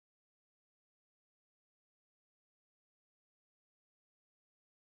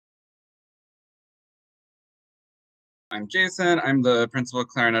I'm Jason. I'm the principal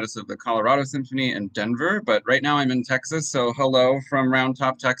clarinetist of the Colorado Symphony in Denver, but right now I'm in Texas. So hello from Round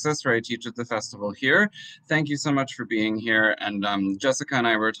Top, Texas, where I teach at the festival here. Thank you so much for being here. And Jessica and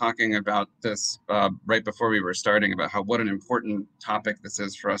I were talking about this right before we were starting about what an important topic this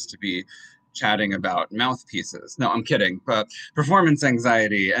is for us to be chatting about mouthpieces. No, I'm kidding, but performance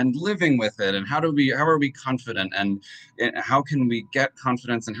anxiety and living with it, and how are we confident, and how can we get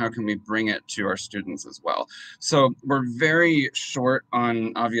confidence, and how can we bring it to our students as well. So we're very short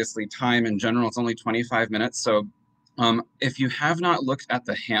on obviously time in general. It's only 25 minutes. So if you have not looked at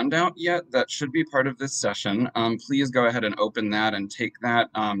the handout yet, that should be part of this session. Please go ahead and open that and take that.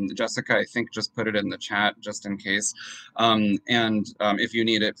 Jessica, I think, just put it in the chat just in case. If you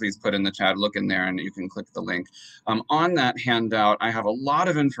need it, please put in the chat, look in there, and you can click the link. On that handout, I have a lot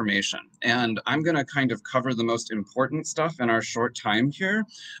of information, and I'm going to kind of cover the most important stuff in our short time here.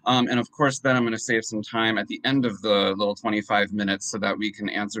 And of course, then I'm going to save some time at the end of the little 25 minutes so that we can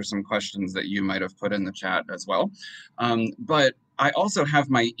answer some questions that you might have put in the chat as well. But I also have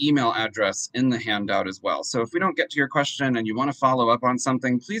my email address in the handout as well. So if we don't get to your question and you want to follow up on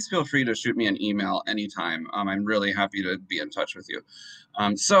something, please feel free to shoot me an email anytime. I'm really happy to be in touch with you.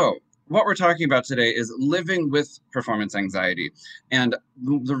 So what we're talking about today is living with performance anxiety. And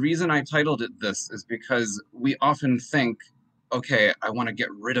the reason I titled it this is because we often think, okay, I want to get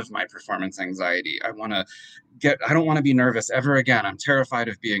rid of my performance anxiety. I don't want to be nervous ever again. I'm terrified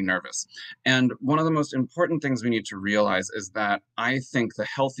of being nervous. And one of the most important things we need to realize is that I think the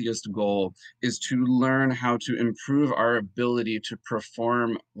healthiest goal is to learn how to improve our ability to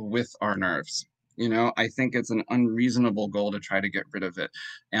perform with our nerves. You know, I think it's an unreasonable goal to try to get rid of it.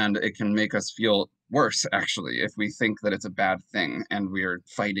 And it can make us feel worse, actually, if we think that it's a bad thing and we're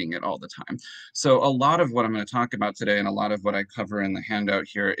fighting it all the time. So a lot of what I'm going to talk about today and a lot of what I cover in the handout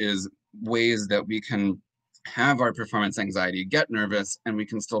here is ways that we can have our performance anxiety, get nervous, and we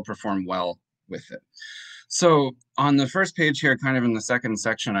can still perform well with it. So on the first page here, kind of in the second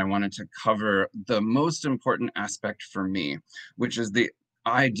section, I wanted to cover the most important aspect for me, which is the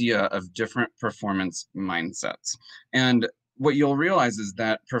idea of different performance mindsets. And what you'll realize is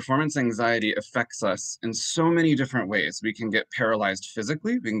that performance anxiety affects us in so many different ways. We can get paralyzed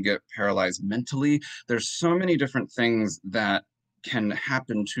physically, we can get paralyzed mentally. There's so many different things that can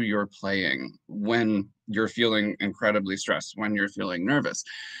happen to your playing when you're feeling incredibly stressed, when you're feeling nervous.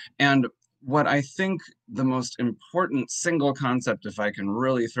 And what I think the most important single concept, if I can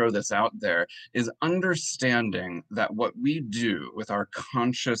really throw this out there, is understanding that what we do with our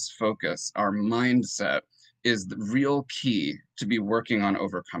conscious focus, our mindset, is the real key to be working on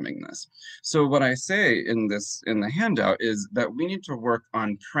overcoming this. So what I say in the handout is that we need to work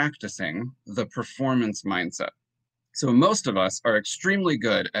on practicing the performance mindset. So most of us are extremely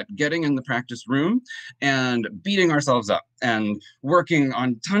good at getting in the practice room and beating ourselves up and working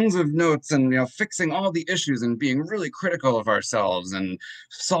on tons of notes and fixing all the issues and being really critical of ourselves and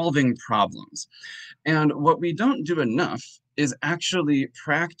solving problems. And what we don't do enough is actually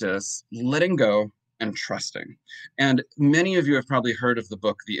practice letting go and trusting. And many of you have probably heard of the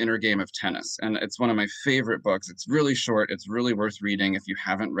book, The Inner Game of Tennis, and it's one of my favorite books. It's really short. It's really worth reading if you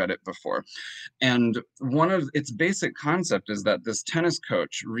haven't read it before. And one of its basic concept is that this tennis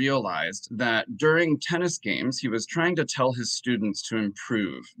coach realized that during tennis games, he was trying to tell his students to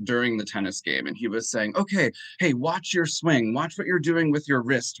improve during the tennis game. And he was saying, okay, hey, watch your swing, watch what you're doing with your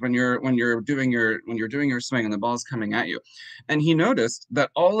wrist when you're doing your swing and the ball's coming at you. And he noticed that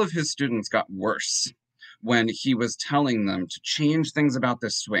all of his students got worse when he was telling them to change things about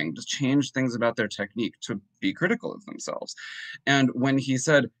this swing, to change things about their technique, to be critical of themselves. And when he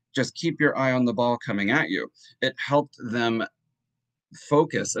said, just keep your eye on the ball coming at you, it helped them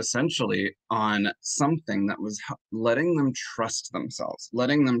focus essentially on something that was letting them trust themselves,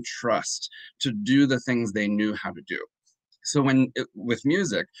 letting them trust to do the things they knew how to do. So with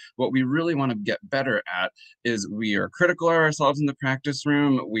music, what we really want to get better at is we are critical of ourselves in the practice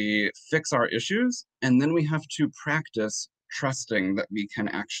room, we fix our issues, and then we have to practice trusting that we can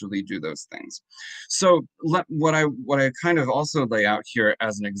actually do those things. So what I kind of also lay out here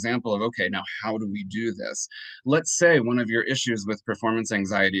as an example of, okay, now how do we do this? Let's say one of your issues with performance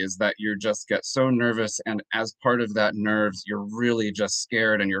anxiety is that you just get so nervous, and as part of that nerves, you're really just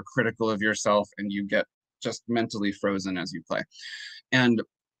scared and you're critical of yourself and you get just mentally frozen as you play. And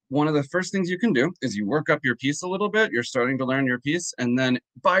one of the first things you can do is you work up your piece a little bit. You're starting to learn your piece, and then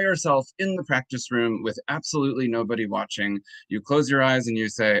by yourself in the practice room with absolutely nobody watching, you close your eyes and you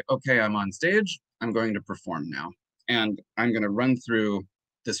say, okay, I'm on stage. I'm going to perform now. And I'm going to run through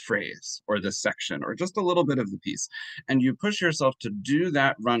this phrase or this section or just a little bit of the piece. And you push yourself to do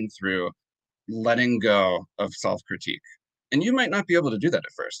that run through letting go of self-critique. And you might not be able to do that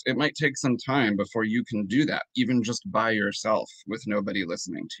at first. It might take some time before you can do that, even just by yourself with nobody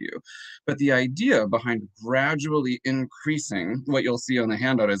listening to you. But the idea behind gradually increasing, what you'll see on the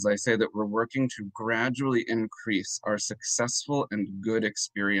handout is I say that we're working to gradually increase our successful and good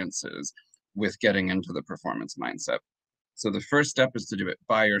experiences with getting into the performance mindset. So the first step is to do it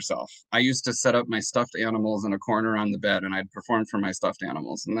by yourself. I used to set up my stuffed animals in a corner on the bed and I'd perform for my stuffed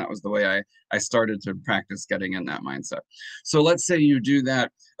animals. And that was the way I started to practice getting in that mindset. So let's say you do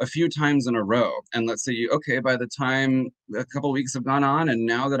that a few times in a row. And let's say okay, by the time a couple weeks have gone on and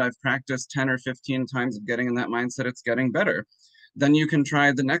now that I've practiced 10 or 15 times of getting in that mindset, it's getting better. Then you can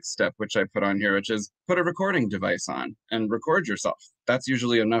try the next step, which I put on here, which is put a recording device on and record yourself. That's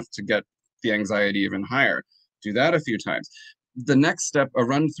usually enough to get the anxiety even higher. Do that a few times. The next step, a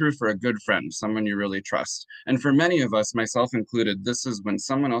run through for a good friend, someone you really trust. And for many of us, myself included, this is when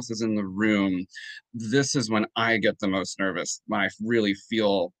someone else is in the room. This is when I get the most nervous, when I really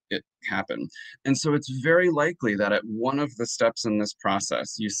feel it happen. And so it's very likely that at one of the steps in this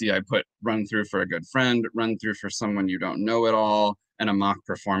process, you see I put run through for a good friend, run through for someone you don't know at all, and a mock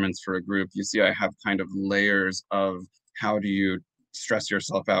performance for a group. You see I have kind of layers of how do you stress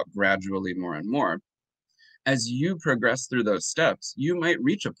yourself out gradually more and more. As you progress through those steps, you might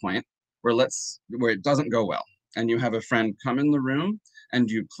reach a point where it doesn't go well. And you have a friend come in the room and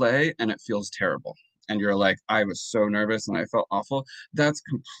you play and it feels terrible. And you're like, I was so nervous and I felt awful. That's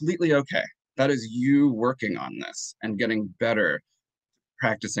completely okay. That is you working on this and getting better,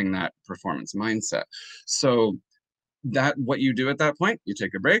 practicing that performance mindset. So what you do at that point, you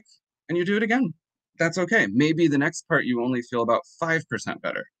take a break and you do it again. That's okay. Maybe the next part you only feel about 5%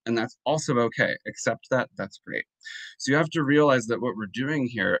 better, and that's also okay. Accept that, that's great. So you have to realize that what we're doing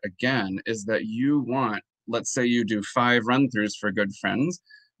here, again, is that you want, let's say you do 5 run-throughs for good friends,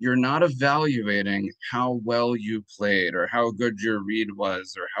 you're not evaluating how well you played or how good your read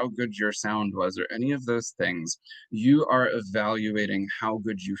was or how good your sound was or any of those things. You are evaluating how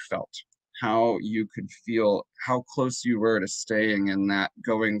good you felt, how you could feel, how close you were to staying in that,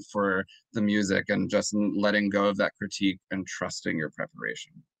 going for the music and just letting go of that critique and trusting your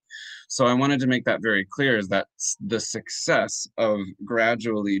preparation. So I wanted to make that very clear, is that the success of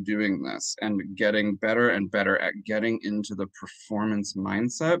gradually doing this and getting better and better at getting into the performance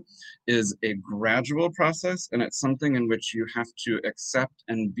mindset is a gradual process, and it's something in which you have to accept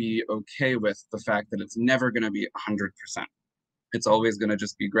and be okay with the fact that it's never going to be 100%. It's always going to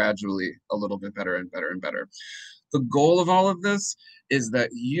just be gradually a little bit better and better and better. The goal of all of this is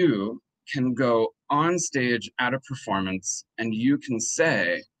that you can go on stage at a performance and you can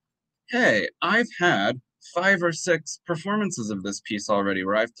say, hey, I've had 5 or 6 performances of this piece already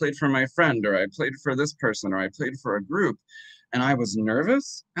where I've played for my friend or I played for this person or I played for a group and I was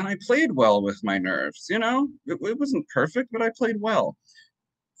nervous and I played well with my nerves. You know, it wasn't perfect, but I played well.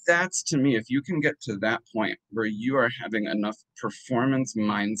 That's, to me, if you can get to that point where you are having enough performance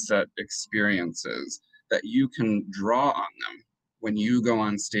mindset experiences that you can draw on them when you go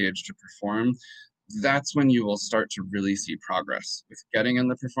on stage to perform, that's when you will start to really see progress with getting in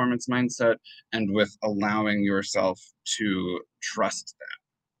the performance mindset and with allowing yourself to trust that.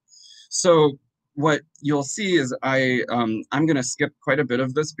 So what you'll see is I'm going to skip quite a bit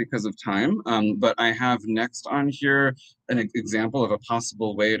of this because of time, but I have next on here an example of a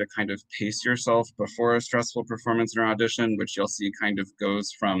possible way to kind of pace yourself before a stressful performance or audition, which you'll see kind of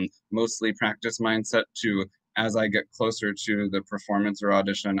goes from mostly practice mindset to, as I get closer to the performance or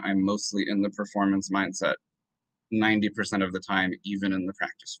audition, I'm mostly in the performance mindset 90% of the time, even in the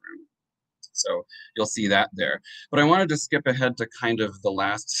practice room. So you'll see that there. But I wanted to skip ahead to kind of the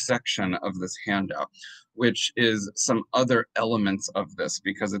last section of this handout, which is some other elements of this,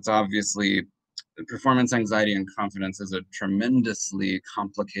 because it's obviously performance anxiety and confidence is a tremendously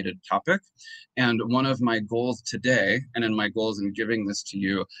complicated topic. And one of my goals today, and in my goals in giving this to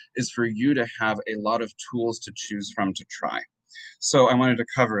you, is for you to have a lot of tools to choose from to try. So I wanted to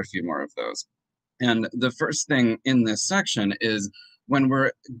cover a few more of those. And the first thing in this section is when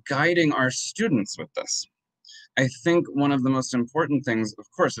we're guiding our students with this. I think one of the most important things, of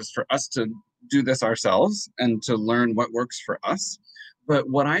course, is for us to do this ourselves and to learn what works for us. But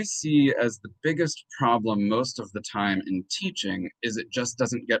what I see as the biggest problem most of the time in teaching is it just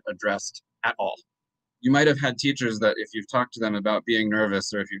doesn't get addressed at all. You might have had teachers that if you've talked to them about being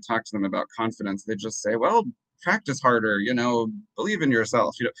nervous or if you've talked to them about confidence, they just say, well, practice harder, you know, believe in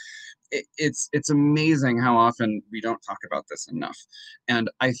yourself. You know, it's amazing how often we don't talk about this enough. And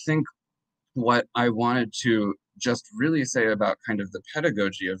I think what I wanted to just really say about kind of the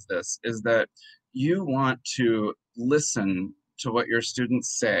pedagogy of this is that you want to listen to what your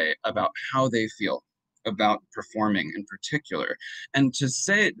students say about how they feel about performing in particular, and to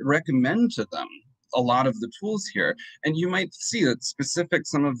recommend to them a lot of the tools here. And you might see that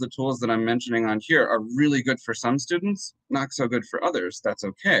some of the tools that I'm mentioning on here are really good for some students, not so good for others. That's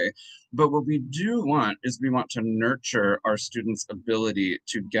okay. But what we do want is we want to nurture our students' ability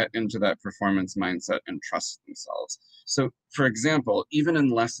to get into that performance mindset and trust themselves. So for example, even in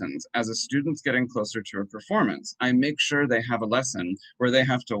lessons, as a student's getting closer to a performance, I make sure they have a lesson where they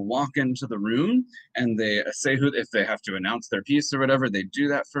have to walk into the room and they say if they have to announce their piece or whatever, they do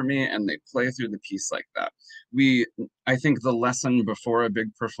that for me and they play through the piece like that. I think the lesson before a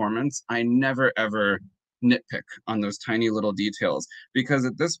big performance, I never ever nitpick on those tiny little details, because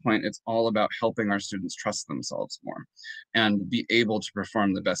at this point it's all about helping our students trust themselves more and be able to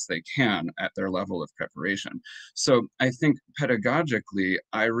perform the best they can at their level of preparation. So I think pedagogically,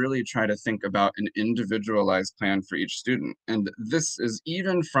 I really try to think about an individualized plan for each student. And this is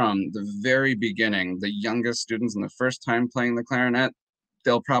even from the very beginning, the youngest students in the first time playing the clarinet,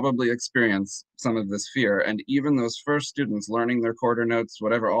 they'll probably experience some of this fear. And even those first students learning their quarter notes,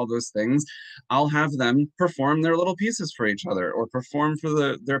 whatever, all those things, I'll have them perform their little pieces for each other or perform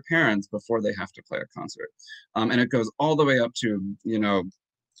for their parents before they have to play a concert. And it goes all the way up to,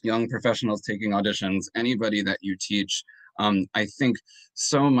 young professionals taking auditions, anybody that you teach. I think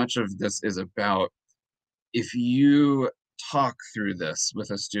so much of this is about, if you talk through this with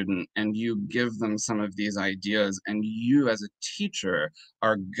a student and you give them some of these ideas and you as a teacher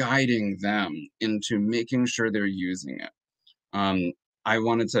are guiding them into making sure they're using it. I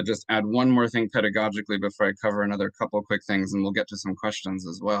wanted to just add one more thing pedagogically before I cover another couple quick things, and we'll get to some questions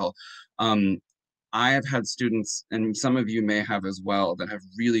as well. I have had students, and some of you may have as well, that have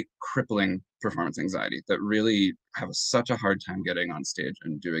really crippling performance anxiety, that really have such a hard time getting on stage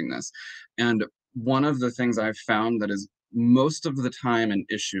and doing this. And one of the things I've found that is most of the time an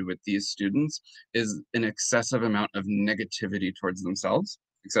issue with these students is an excessive amount of negativity towards themselves,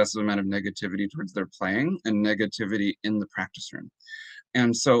 excessive amount of negativity towards their playing, and negativity in the practice room.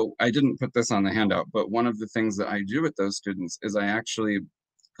 And so I didn't put this on the handout, but one of the things that I do with those students is I actually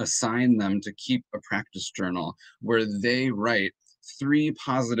assign them to keep a practice journal where they write 3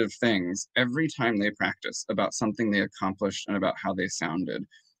 positive things every time they practice about something they accomplished and about how they sounded.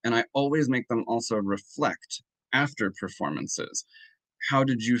 And I always make them also reflect after performances. How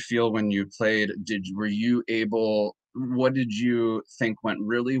did you feel when you played? What did you think went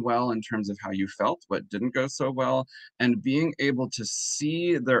really well in terms of how you felt? What didn't go so well? And being able to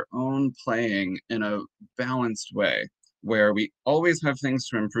see their own playing in a balanced way, where we always have things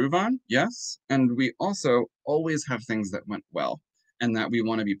to improve on, yes, and we also always have things that went well, and that we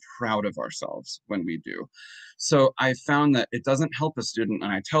want to be proud of ourselves when we do. So I found that it doesn't help a student,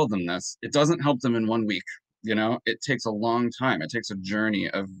 and I tell them this, it doesn't help them in 1 week. It takes a long time. It takes a journey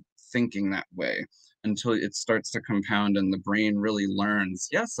of thinking that way until it starts to compound and the brain really learns,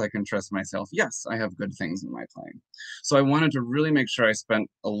 yes, I can trust myself. Yes, I have good things in my playing. So I wanted to really make sure I spent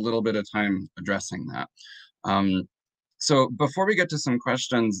a little bit of time addressing that. So before we get to some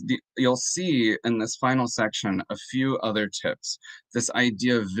questions, you'll see in this final section a few other tips. This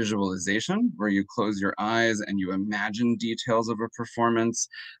idea of visualization, where you close your eyes and you imagine details of a performance,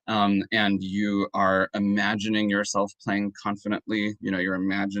 and you are imagining yourself playing confidently. You're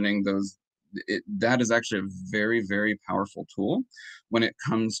imagining those. That is actually a very, very powerful tool when it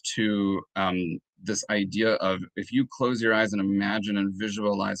comes to this idea of, if you close your eyes and imagine and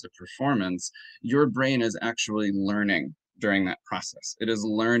visualize a performance, your brain is actually learning during that process. It is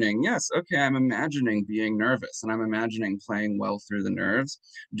learning, yes, okay, I'm imagining being nervous and I'm imagining playing well through the nerves.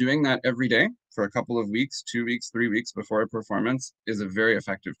 Doing that every day for a couple of weeks, 2 weeks, 3 weeks before a performance is a very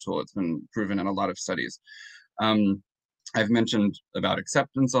effective tool. It's been proven in a lot of studies. I've mentioned about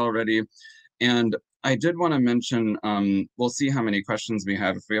acceptance already. And I did want to mention, we'll see how many questions we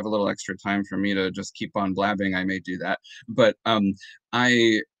have. If we have a little extra time for me to just keep on blabbing, I may do that. But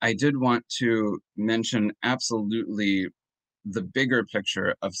I did want to mention absolutely the bigger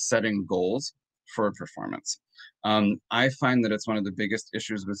picture of setting goals for a performance. I find that it's one of the biggest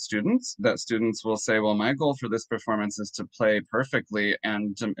issues with students, that students will say, well, my goal for this performance is to play perfectly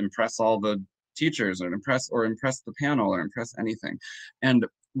and to impress all the teachers, or impress the panel, or impress anything. And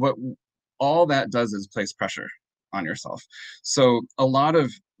all that does is place pressure on yourself. So a lot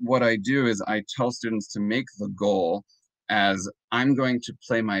of what I do is I tell students to make the goal as, I'm going to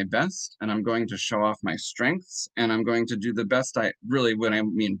play my best, and I'm going to show off my strengths, and I'm going to do the best when I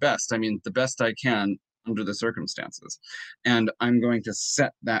mean best, I mean the best I can under the circumstances. And I'm going to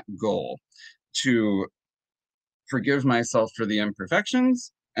set that goal to forgive myself for the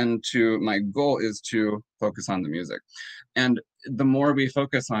imperfections And my goal is to focus on the music. And the more we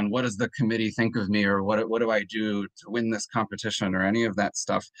focus on what does the committee think of me, or what do I do to win this competition, or any of that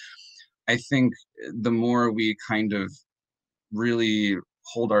stuff, I think the more we kind of really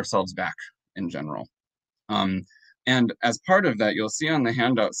hold ourselves back in general. Um, and as part of that, you'll see on the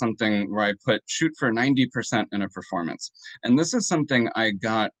handout something where I put shoot for 90% in a performance. And this is something I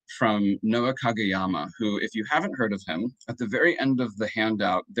got from Noah Kageyama, who, if you haven't heard of him, at the very end of the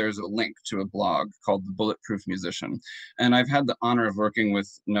handout, there's a link to a blog called The Bulletproof Musician. And I've had the honor of working with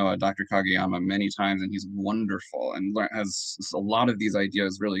Noah, Dr. Kageyama, many times, and he's wonderful and has a lot of these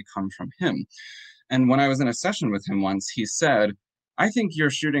ideas really come from him. And when I was in a session with him once, he said, I think you're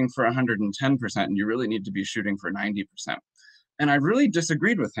shooting for 110% and you really need to be shooting for 90%. And I really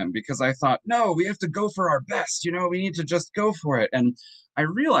disagreed with him because I thought, no, we have to go for our best. You know, we need to just go for it. And I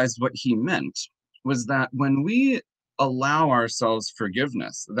realized what he meant was that when we allow ourselves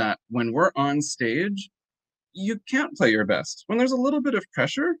forgiveness, that when we're on stage, you can't play your best. When there's a little bit of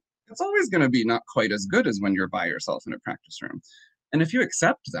pressure, it's always going to be not quite as good as when you're by yourself in a practice room. And if you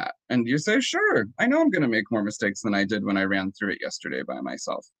accept that and you say, sure, I know I'm going to make more mistakes than I did when I ran through it yesterday by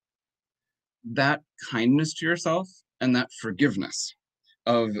myself, that kindness to yourself and that forgiveness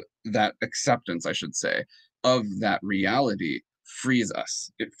of that acceptance, I should say, of that reality frees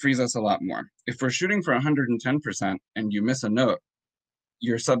us. It frees us a lot more. If we're shooting for 110% and you miss a note,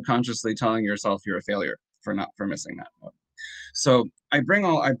 you're subconsciously telling yourself you're a failure for missing that note. So I bring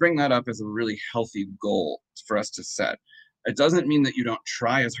that up as a really healthy goal for us to set. It doesn't mean that you don't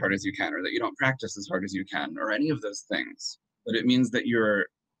try as hard as you can, or that you don't practice as hard as you can, or any of those things, but it means that you're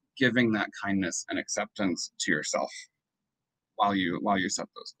giving that kindness and acceptance to yourself while you set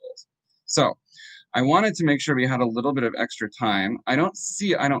those goals. So I wanted to make sure we had a little bit of extra time. I don't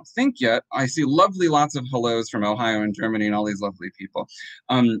think yet, I see lots of hellos from Ohio and Germany and all these lovely people.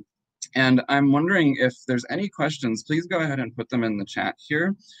 And I'm wondering if there's any questions, please go ahead and put them in the chat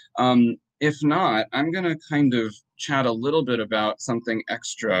here. If not, I'm going to kind of chat a little bit about something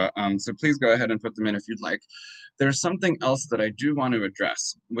extra. So please go ahead and put them in if you'd like. There's something else that I do want to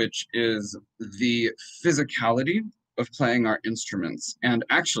address, which is the physicality of playing our instruments. And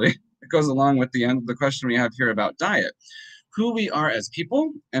actually, it goes along with the question we have here about diet. Who we are as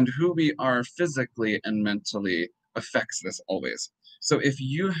people and who we are physically and mentally affects this always. So if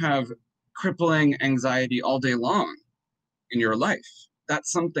you have crippling anxiety all day long in your life,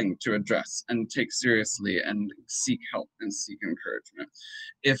 that's something to address and take seriously and seek help and seek encouragement.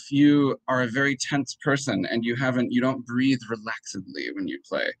 If you are a very tense person and you don't breathe relaxedly when you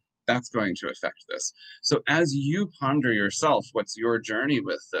play, that's going to affect this. So as you ponder yourself, what's your journey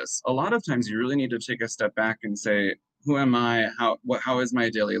with this? A lot of times you really need to take a step back and say, who am I? How is my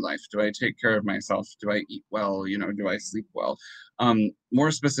daily life? Do I take care of myself? Do I eat well? You know, do I sleep well?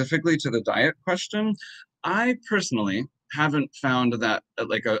 More specifically to the diet question, I personally haven't found that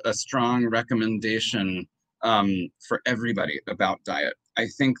like a strong recommendation for everybody about diet. I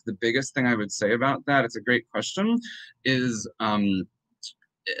think the biggest thing I would say about that, it's a great question, is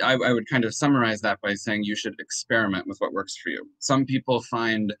I would kind of summarize that by saying you should experiment with what works for you. Some people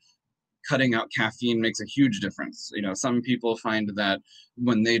find cutting out caffeine makes a huge difference. You know, some people find that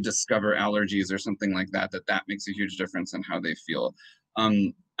when they discover allergies or something like that, that makes a huge difference in how they feel.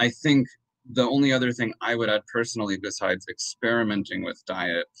 I think the only other thing I would add personally, besides experimenting with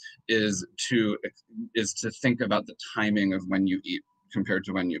diet, is to think about the timing of when you eat compared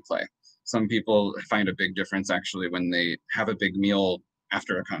to when you play. Some people find a big difference actually when they have a big meal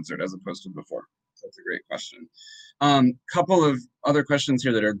after a concert as opposed to before. That's a great question. Couple of other questions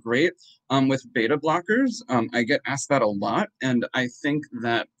here that are great. With beta blockers, I get asked that a lot, and I think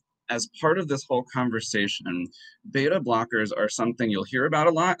that as part of this whole conversation, beta blockers are something you'll hear about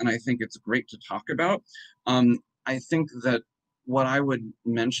a lot, and I think it's great to talk about. I think that what I would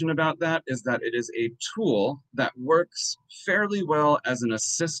mention about that is that it is a tool that works fairly well as an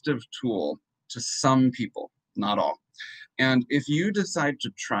assistive tool to some people, not all. And if you decide to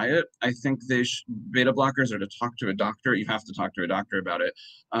try it, I think beta blockers are to talk to a doctor. You have to talk to a doctor about it.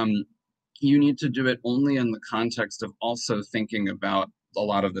 You need to do it only in the context of also thinking about a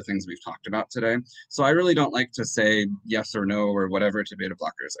lot of the things we've talked about today. So I really don't like to say yes or no or whatever to beta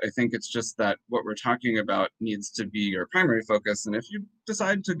blockers. I think it's just that what we're talking about needs to be your primary focus. And if you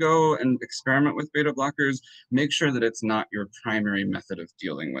decide to go and experiment with beta blockers, make sure that it's not your primary method of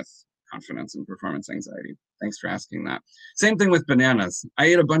dealing with confidence and performance anxiety. Thanks for asking that. Same thing with bananas. I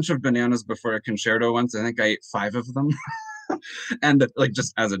ate a bunch of bananas before a concerto once. I think I ate 5 of them. And like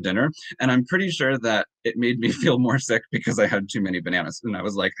just as a dinner. And I'm pretty sure that it made me feel more sick because I had too many bananas. And I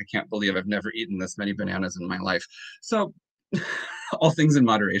was like, I can't believe I've never eaten this many bananas in my life. So all things in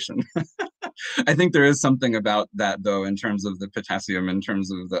moderation. I think there is something about that though, in terms of the potassium, in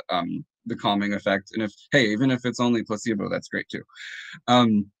terms of the calming effect. And if, hey, even if it's only placebo, that's great too.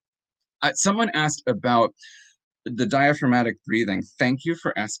 Um, Someone asked about the diaphragmatic breathing. Thank you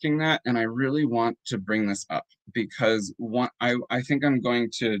for asking that. And I really want to bring this up because I think I'm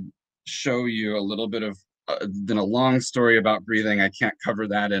going to show you a little bit of then a long story about breathing. I can't cover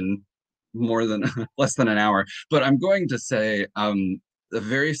that in more than less than an hour, but I'm going to say a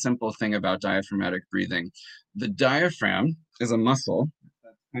very simple thing about diaphragmatic breathing. The diaphragm is a muscle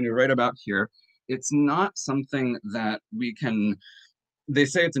that's kind of right about here. It's not something that we can, they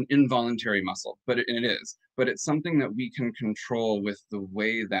say it's an involuntary muscle, but it is. But it's something that we can control with the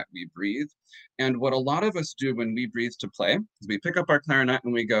way that we breathe. And what a lot of us do when we breathe to play is we pick up our clarinet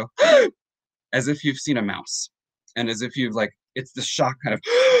and we go, as if you've seen a mouse. And as if you've like, it's the shock kind of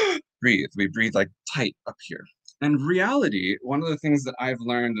breathe. We breathe like tight up here. And reality, one of the things that I've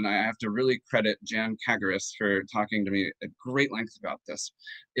learned, and I have to really credit Jan Kagaris for talking to me at great length about this,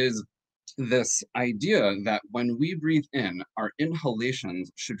 is this idea that when we breathe in, our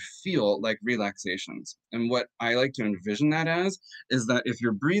inhalations should feel like relaxations. And what I like to envision that as is that if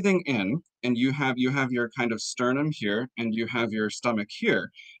you're breathing in and you have your kind of sternum here and you have your stomach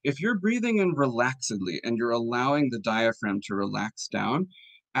here, if you're breathing in relaxedly and you're allowing the diaphragm to relax down,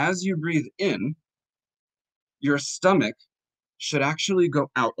 as you breathe in, your stomach should actually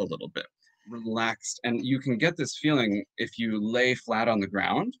go out a little bit, relaxed. And you can get this feeling if you lay flat on the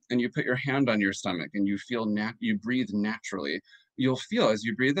ground and you put your hand on your stomach and you feel you breathe naturally. You'll feel as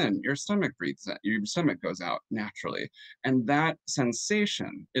you breathe in, your stomach breathes in, your stomach goes out naturally. And that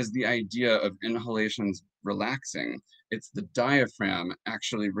sensation is the idea of inhalations relaxing. It's the diaphragm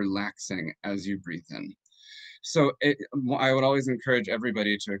actually relaxing as you breathe in. So I would always encourage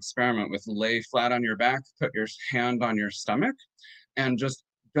everybody to experiment with lay flat on your back, put your hand on your stomach, and just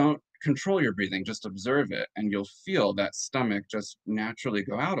don't control your breathing, just observe it, and you'll feel that stomach just naturally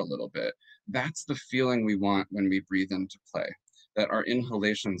go out a little bit. That's the feeling we want when we breathe into play, that our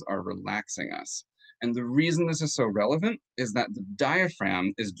inhalations are relaxing us. And the reason this is so relevant is that the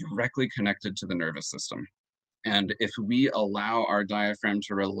diaphragm is directly connected to the nervous system. And if we allow our diaphragm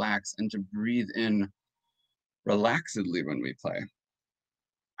to relax and to breathe in relaxedly when we play,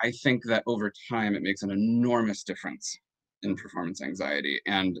 I think that over time it makes an enormous difference in performance anxiety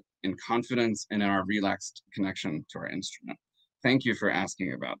and in confidence and in our relaxed connection to our instrument. Thank you for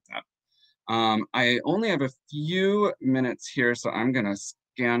asking about that. I only have a few minutes here, so I'm going to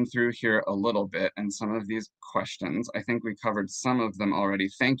scan through here a little bit and some of these questions. I think we covered some of them already.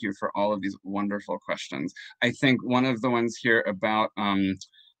 Thank you for all of these wonderful questions. I think one of the ones here about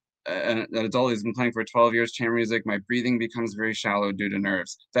an adult who's been playing for 12 years chamber music, my breathing becomes very shallow due to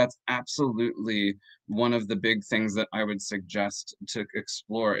nerves. That's absolutely one of the big things that I would suggest to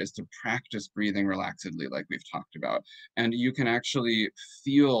explore, is to practice breathing relaxedly like we've talked about. And you can actually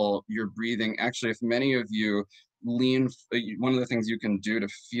feel your breathing. Actually, if many of you lean, one of the things you can do to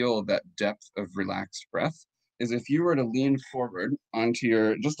feel that depth of relaxed breath is if you were to lean forward onto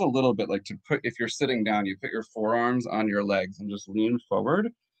your, just a little bit, like to put, if you're sitting down, you put your forearms on your legs and just lean forward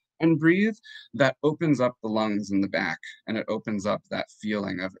and breathe. That opens up the lungs in the back, and it opens up that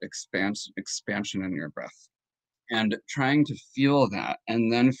feeling of expansion in your breath. And trying to feel that,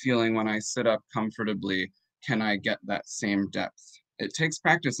 and then feeling when I sit up comfortably, can I get that same depth? It takes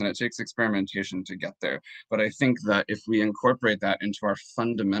practice and it takes experimentation to get there. But I think that if we incorporate that into our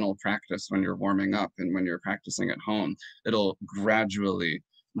fundamental practice when you're warming up and when you're practicing at home, it'll gradually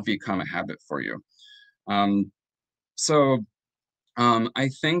become a habit for you. I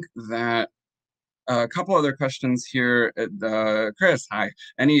think that a couple other questions here. Chris, hi.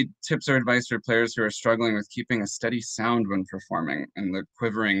 Any tips or advice for players who are struggling with keeping a steady sound when performing, and the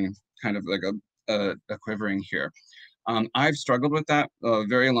quivering, kind of like a quivering here? I've struggled with that. A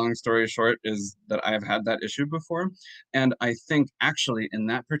very long story short is that I've had that issue before. And I think actually in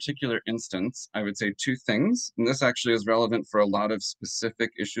that particular instance, I would say two things. And this actually is relevant for a lot of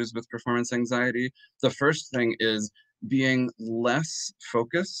specific issues with performance anxiety. The first thing is being less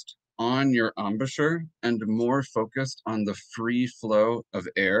focused on your embouchure and more focused on the free flow of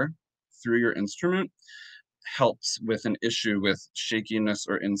air through your instrument helps with an issue with shakiness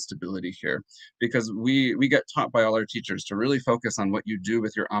or instability here, because we get taught by all our teachers to really focus on what you do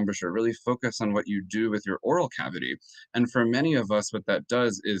with your embouchure, really focus on what you do with your oral cavity. And for many of us, what that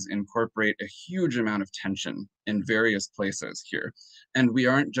does is incorporate a huge amount of tension in various places here. And we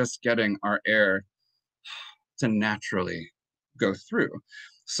aren't just getting our air to naturally go through.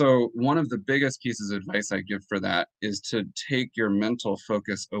 So one of the biggest pieces of advice I give for that is to take your mental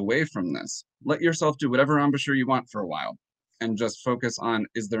focus away from this. Let yourself do whatever embouchure you want for a while, and just focus on,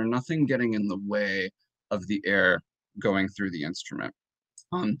 is there nothing getting in the way of the air going through the instrument?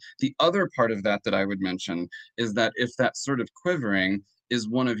 The other part of that that I would mention is that if that sort of quivering is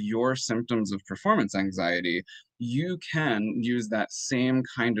one of your symptoms of performance anxiety, you can use that same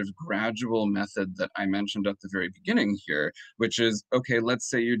kind of gradual method that I mentioned at the very beginning here, which is, okay, let's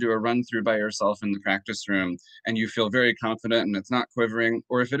say you do a run through by yourself in the practice room and you feel very confident and it's not quivering,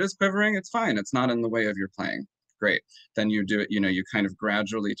 or if it is quivering, it's fine. It's not in the way of your playing. Great. Then you do it, you kind of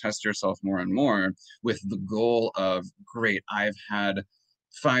gradually test yourself more and more with the goal of, great, I've had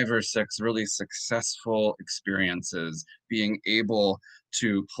 5 or 6 really successful experiences being able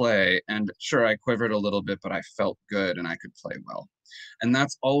to play. And sure, I quivered a little bit, but I felt good and I could play well. And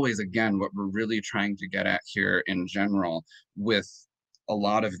that's always, again, what we're really trying to get at here in general with a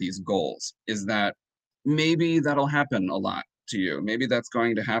lot of these goals, is that maybe that'll happen a lot to you. Maybe that's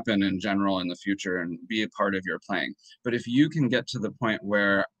going to happen in general in the future and be a part of your playing. But if you can get to the point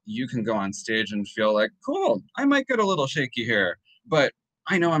where you can go on stage and feel like, cool, I might get a little shaky here, but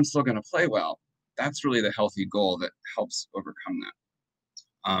I know I'm still going to play well. That's really the healthy goal that helps overcome that.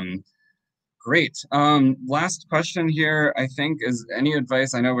 Great. Last question here, I think, is any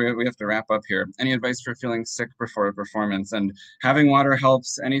advice? I know we have to wrap up here. Any advice for feeling sick before a performance? And having water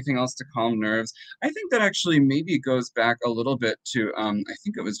helps. Anything else to calm nerves? I think that actually maybe goes back a little bit to, I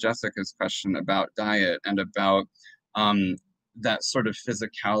think it was Jessica's question about diet and about that sort of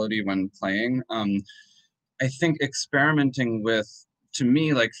physicality when playing. I think experimenting with, to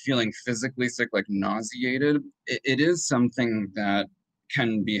me, like feeling physically sick, like nauseated, it is something that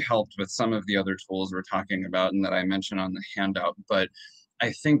can be helped with some of the other tools we're talking about and that I mentioned on the handout. But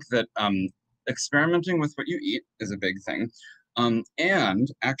I think that experimenting with what you eat is a big thing. And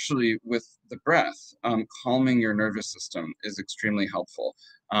actually with the breath, calming your nervous system is extremely helpful.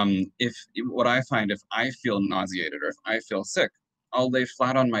 If what I find, if I feel nauseated or if I feel sick, I'll lay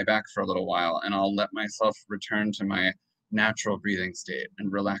flat on my back for a little while and I'll let myself return to my natural breathing state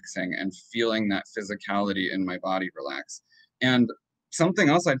and relaxing and feeling that physicality in my body relax. And something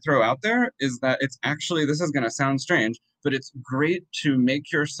else I'd throw out there is that it's actually, this is going to sound strange, but it's great to make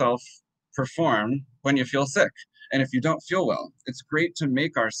yourself perform when you feel sick. And if you don't feel well, it's great to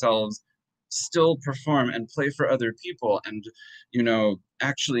make ourselves still perform and play for other people and,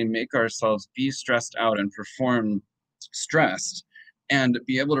 actually make ourselves be stressed out and perform stressed and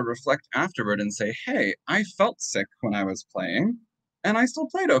be able to reflect afterward and say, hey, I felt sick when I was playing and I still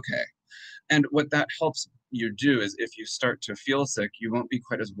played okay. And what that helps you do is if you start to feel sick, you won't be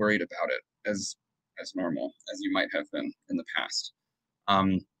quite as worried about it as normal as you might have been in the past.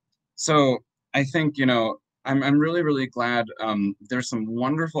 So I think, I'm really, really glad. There's some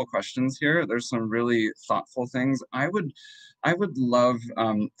wonderful questions here. There's some really thoughtful things. I would love,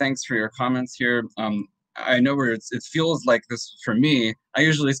 thanks for your comments here. I know where it feels like this for me. I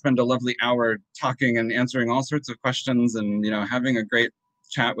usually spend a lovely hour talking and answering all sorts of questions and, having a great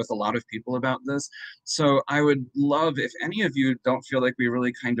chat with a lot of people about this. So I would love if any of you don't feel like we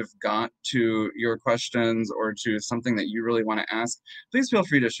really kind of got to your questions or to something that you really want to ask, please feel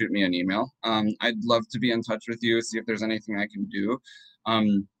free to shoot me an email. I'd love to be in touch with you, see if there's anything I can do.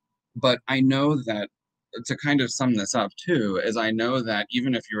 But I know that to kind of sum this up too, is I know that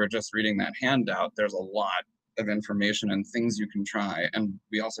even if you were just reading that handout, there's a lot of information and things you can try. And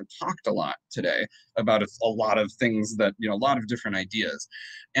we also talked a lot today about a lot of things that, a lot of different ideas.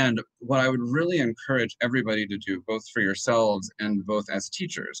 And what I would really encourage everybody to do, both for yourselves and both as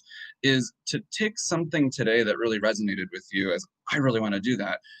teachers, is to take something today that really resonated with you as, I really want to do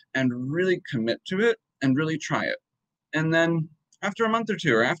that, and really commit to it and really try it. And then after a month or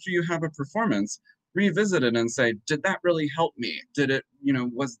two, or after you have a performance, revisit it and say, did that really help me? Did it,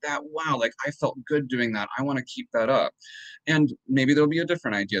 was that, wow, like I felt good doing that. I want to keep that up. And maybe there'll be a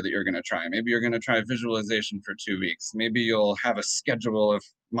different idea that you're going to try. Maybe you're going to try visualization for 2 weeks. Maybe you'll have a schedule of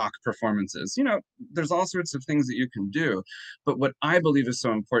mock performances. There's all sorts of things that you can do. But what I believe is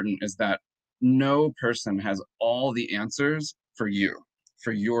so important is that no person has all the answers for you,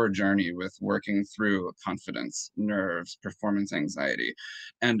 for your journey with working through confidence, nerves, performance anxiety.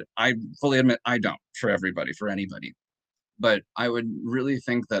 And I fully admit I don't for everybody, for anybody. But I would really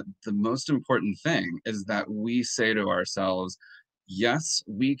think that the most important thing is that we say to ourselves, yes,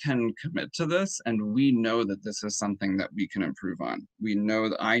 we can commit to this, and we know that this is something that we can improve on.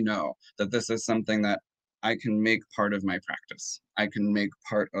 I know that this is something that I can make part of my practice. I can make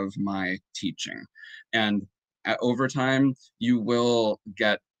part of my teaching. And over time, you will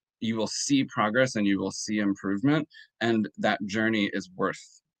see progress and you will see improvement, and that journey is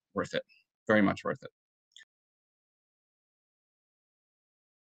worth it, very much worth it.